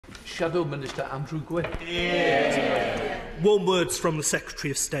Shadow Minister Andrew Gwynne. Warm words from the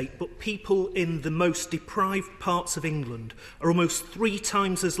Secretary of State, but people in the most deprived parts of England are almost 3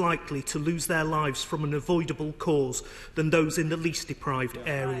 times as likely to lose their lives from an avoidable cause than those in the least deprived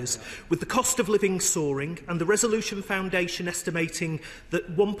areas. With the cost of living soaring and the Resolution Foundation estimating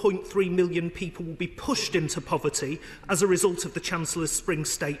that 1.3 million people will be pushed into poverty as a result of the Chancellor's spring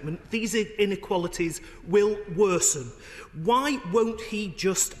statement, these inequalities will worsen. Why won't he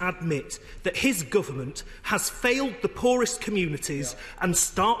just admit that his government has failed the poorest communities and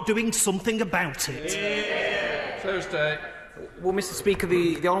start doing something about it? Thursday. Well, Mr. Speaker,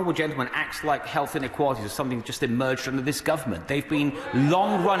 the honourable gentleman acts like health inequalities are something just emerged under this government. They've been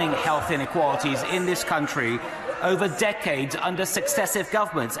long-running health inequalities in this country over decades under successive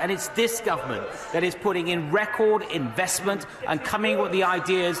governments, and it's this government that is putting in record investment and coming with the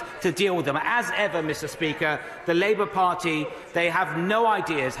ideas to deal with them. As ever, Mr. Speaker, the Labour Party, they have no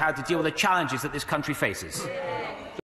ideas how to deal with the challenges that this country faces.